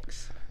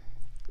Dags.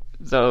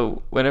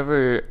 So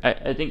whenever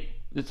I think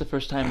it's the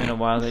first time in a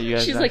while that you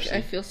guys. She's have like, actually...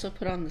 I feel so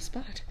put on the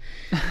spot.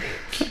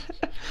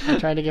 I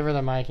tried to give her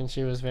the mic, and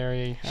she was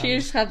very. She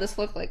just had this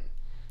look like.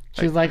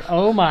 She was like,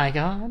 "Oh my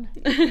god."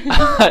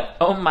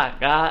 Oh my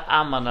god!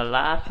 I'm on a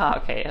live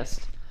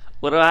podcast.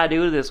 What do I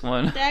do to this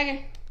one?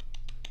 Dagger.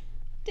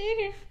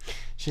 Dagger.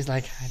 She's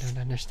like, "I don't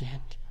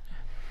understand."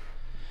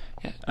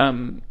 Yeah,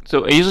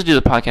 so I usually do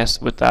the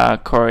podcast with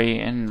Corey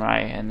and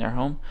Rye in their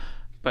home,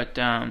 but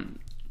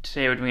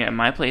today we're doing it at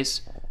my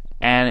place,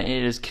 and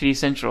it is Kitty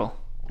Central.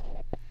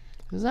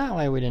 Is that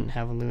why we didn't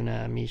have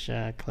Luna,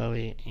 Misha,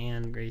 Chloe,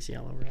 and Gracie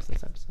all over us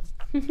this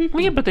episode?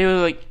 Well, yeah, but they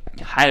were like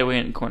hide away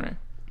in the corner.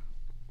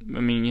 I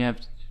mean, you have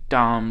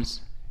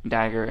Doms,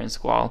 Dagger, and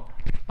Squall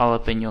all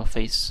up in your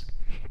face,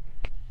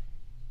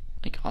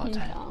 like all the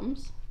time.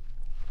 Doms.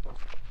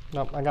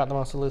 Nope, I got the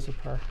most elusive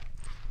part.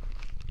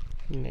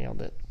 You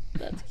nailed it.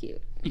 That's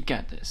cute. You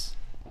got this.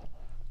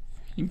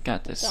 You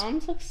got this.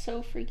 Doms looks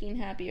so freaking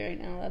happy right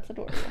now. That's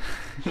adorable.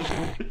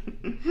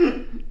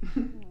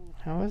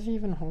 How is he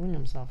even holding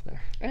himself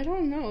there? I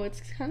don't know.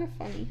 It's kind of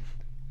funny.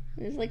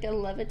 It's like a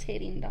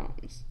levitating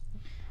Doms.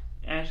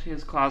 Actually,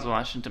 his claws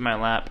wash into my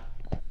lap,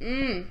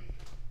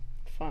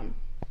 Fun.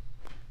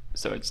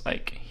 so it's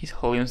like he's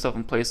holding himself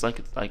in place like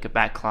it's like a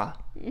bat claw.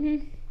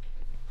 Mm-hmm.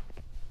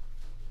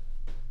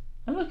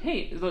 Oh, look,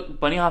 hey, look,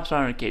 Bunny hops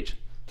around in a cage.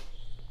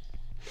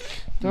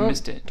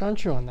 Missed it. Don't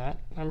chew on that.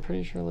 I'm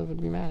pretty sure Liv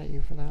would be mad at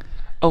you for that.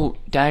 Oh,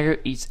 Dagger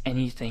eats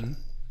anything.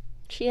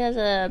 She has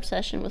an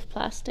obsession with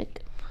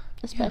plastic,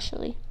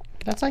 especially.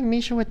 That's like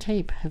Misha with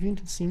tape. Have you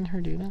seen her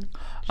do that?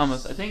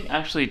 Almost. I think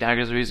actually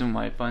Dagger's the reason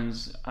why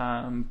Bun's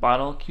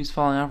bottle keeps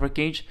falling out of her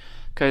cage,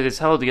 because it's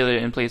held together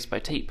in place by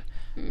tape.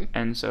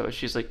 And so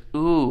she's like,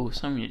 ooh,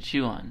 something to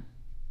chew on.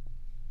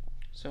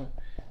 So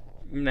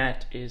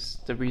that is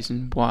the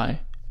reason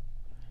why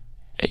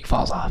it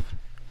falls off.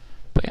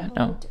 But yeah,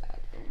 no.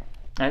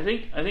 I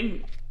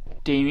think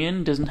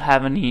Damien doesn't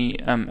have any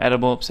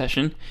edible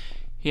obsession.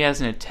 He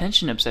has an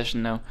attention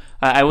obsession, though.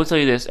 I will tell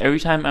you this: every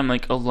time I'm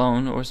like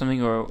alone or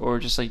something, or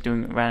just like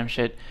doing random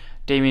shit,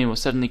 Damien will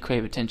suddenly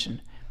crave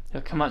attention.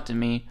 He'll come up to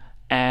me,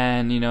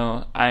 and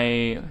he'll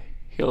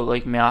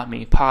like meow at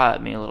me, paw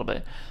at me a little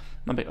bit.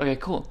 I'm like, okay,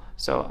 cool.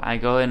 So I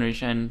go and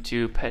reach in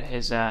to pet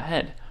his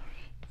head,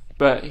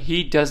 but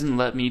he doesn't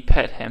let me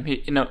pet him. He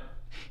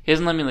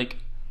doesn't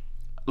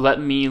let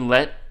me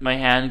let my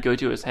hand go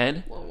to his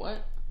head. Well,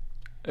 what?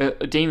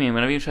 Damien,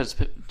 whenever he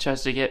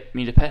tries to get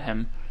me to pet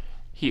him,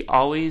 he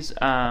always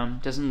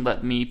doesn't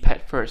let me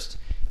pet first.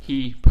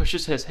 He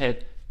pushes his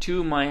head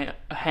to my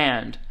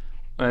hand,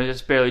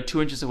 just barely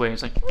 2 inches away.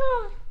 It's like,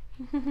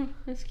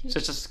 That's cute.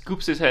 just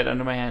scoops his head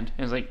under my hand,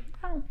 and it's like,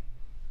 oh.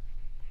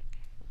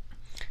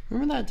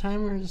 Remember that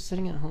time we were just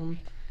sitting at home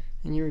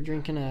and you were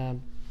drinking a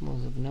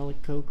vanilla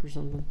Coke or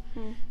something?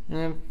 And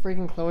then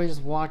freaking Chloe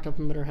just walked up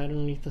and put her head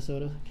underneath the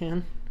soda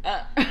can.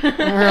 And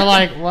we were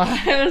like, what?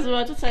 I was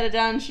about to set it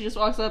down, and she just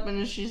walks up,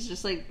 and she's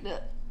just like,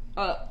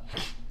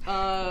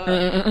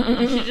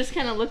 and she just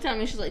kind of looked at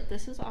me. She's like,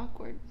 "This is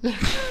awkward."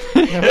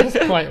 That was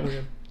quite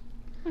weird.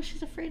 Oh,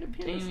 she's afraid of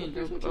panda Damien,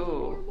 slippers, which is oh.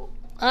 adorable.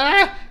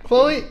 Ah,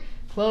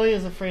 Chloe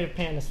is afraid of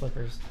panda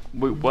slippers.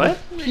 Wait, what?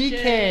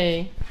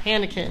 PK,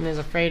 Panda Kitten, is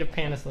afraid of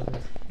panda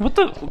slippers. What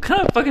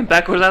kind of fucking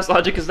backwards ass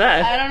logic is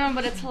that? I don't know,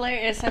 but it's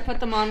hilarious. I put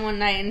them on one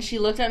night, and she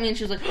looked at me, and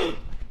she was like,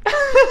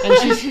 And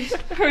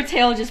her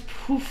tail just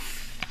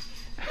poof.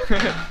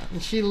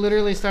 and she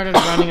literally started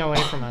running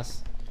away from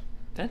us.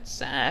 That's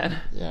sad.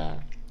 Yeah.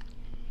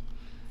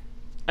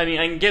 I mean,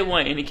 I can get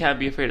why any cat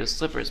be afraid of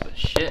slippers, but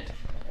shit.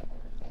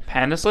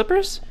 Panda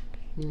slippers?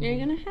 You're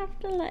gonna have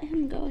to let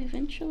him go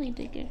eventually,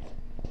 Digger.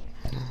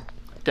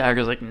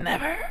 Dagger's like,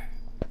 never.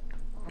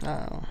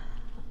 Oh.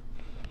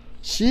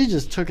 She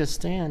just took a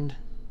stand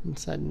and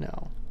said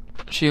no.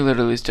 She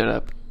literally stood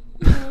up.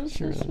 Oh, so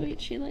Sure. sweet.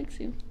 She likes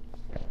you.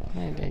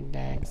 Hi, Big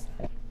Dags.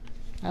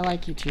 I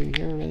like you too.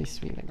 You're a really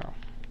sweet girl.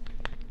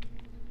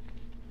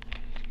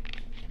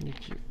 You're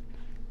cute.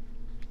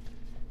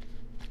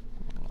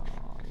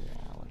 Oh,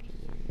 yeah, look at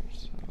you. You're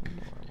so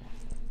adorable.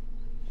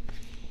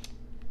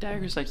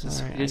 Dagger's like the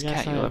Sorry, sweetest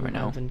cat you'll ever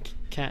know. I've been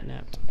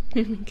catnapped.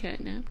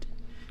 Catnapped.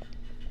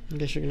 I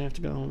guess you're gonna have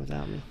to go home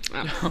without me.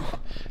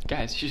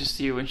 Guys, you should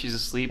see her when she's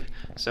asleep.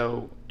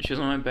 So she was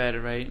on my bed,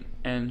 right?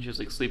 And she was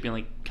like sleeping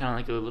like kind of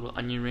like a little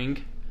onion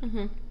ring.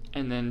 Mm-hmm.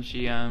 And then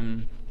she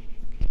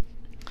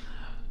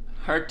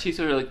her teeth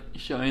were like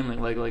showing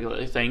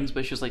like things,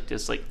 but she was like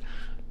this like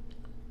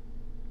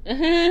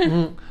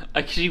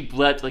like she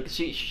bled, like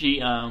she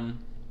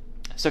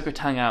stuck her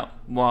tongue out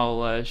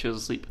while she was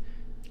asleep.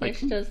 Yeah, Like,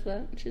 she does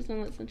that. She's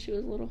done that since she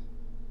was little.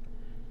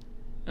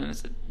 and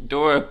it's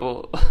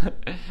adorable.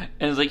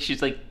 And it's like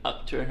she's like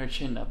up to her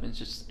chin up, and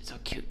it's so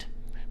cute.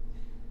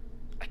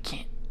 I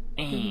can't.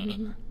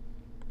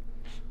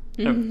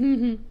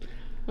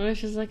 Oh,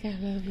 she's like, I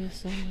love you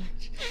so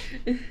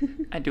much.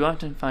 I do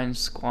often find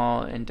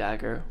Squall and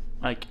Dagger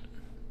like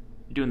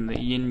doing the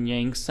yin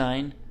yang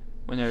sign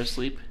when they're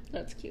asleep.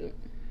 That's cute.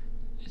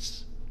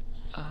 It's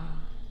oh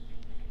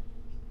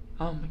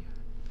my god.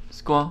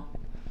 Squall,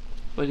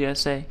 what do you guys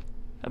say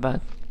about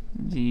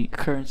the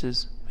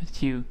occurrences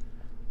with you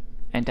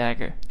and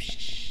Dagger?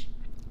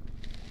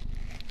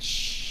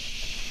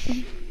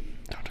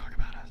 Don't talk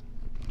about us.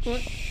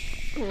 What?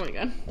 Oh my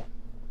god.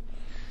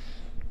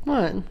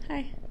 What?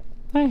 Hi.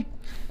 Hey.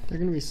 They're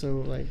gonna be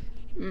so like.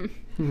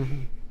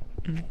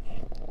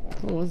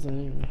 What was that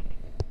anyway?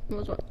 What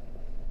was what?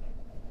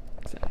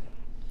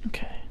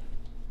 Okay.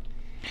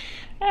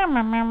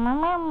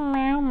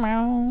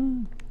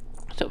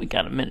 So we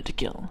got a minute to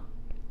kill.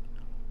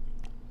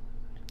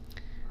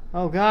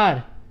 Oh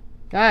God,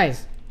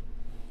 guys,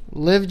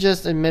 Liv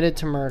just admitted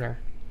to murder.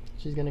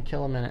 She's gonna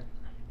kill a minute.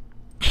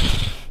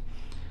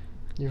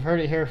 You've heard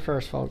it here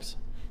first, folks.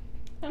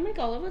 I make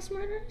all of us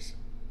murderers.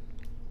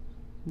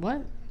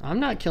 What? I'm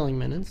not killing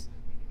minutes.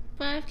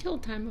 But I've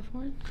killed time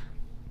before.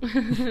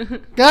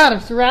 God, I'm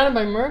surrounded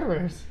by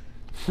murderers.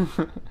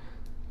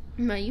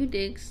 My you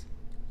digs.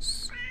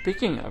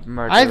 Speaking of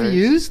murderers, I've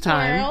used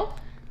time, Squirrel.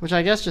 which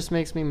I guess just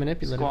makes me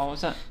manipulative, Squall,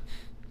 what's that?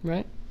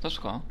 right? That's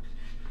Squall.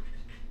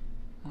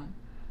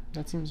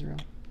 That seems real.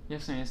 You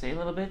have something to say,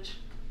 little bitch?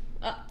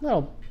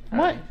 No, what?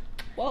 Alright.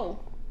 Whoa.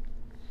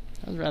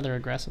 That was rather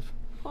aggressive.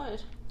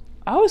 What?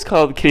 I always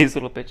call the kitties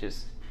little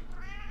bitches.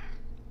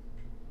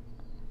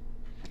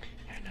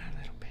 You're not a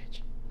little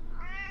bitch.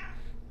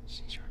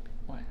 She's your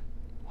What?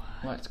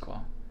 What,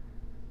 Squall?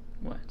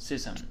 What? Say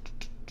something.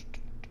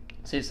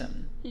 Say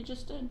something. You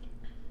just did.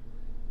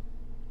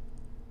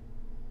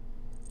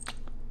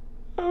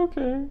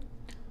 Okay.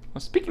 Well,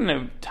 speaking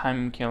of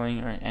time killing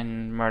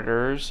and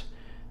murderers,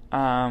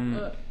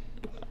 I'm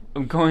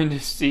going to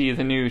see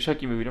the new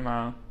Chucky movie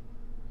tomorrow.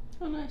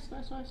 Oh, nice.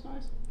 I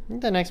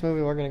think the next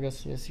movie we're gonna go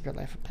see is Secret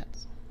Life of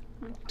Pets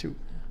 2.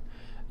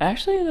 I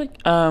actually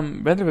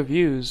read the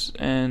reviews,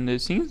 and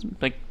it seems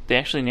like they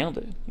actually nailed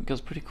it. It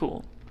goes pretty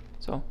cool,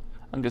 so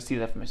I'm gonna see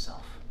that for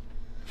myself.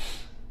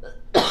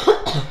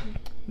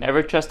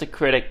 Never trust a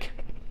critic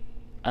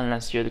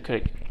unless you're the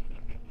critic.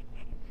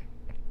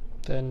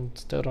 Then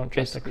still don't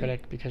trust Basically. a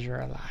critic because you're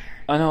a liar.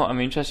 Oh no, I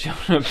mean trust your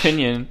own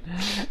opinion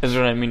is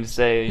what I mean to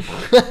say.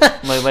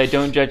 Like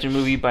don't judge a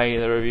movie by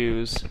the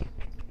reviews.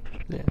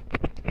 Yeah,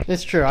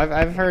 it's true.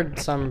 I've heard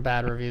some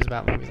bad reviews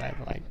about movies I've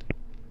liked.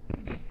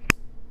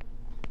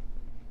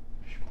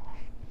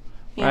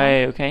 Yeah.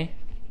 Right? Okay.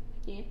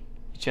 Yeah. You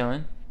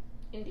chilling?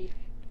 Indeed.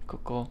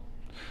 Cool.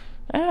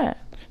 Alright,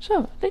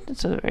 so I think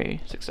that's a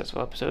very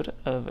successful episode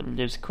of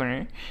Liv's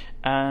Corner.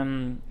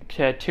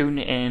 Tune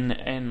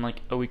in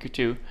like a week or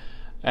two,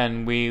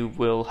 and we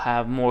will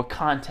have more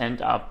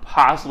content. I'll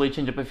possibly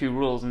change up a few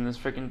rules in this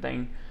freaking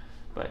thing,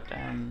 but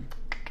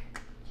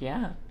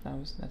yeah,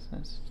 that's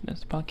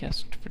the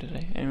podcast for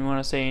today. And we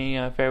want to say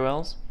any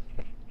farewells?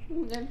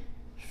 Good.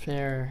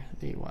 Fare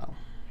thee well.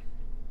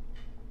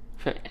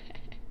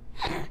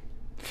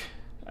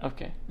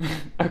 Okay.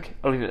 Okay,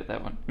 I'll leave it at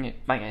that one. Yeah,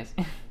 bye guys.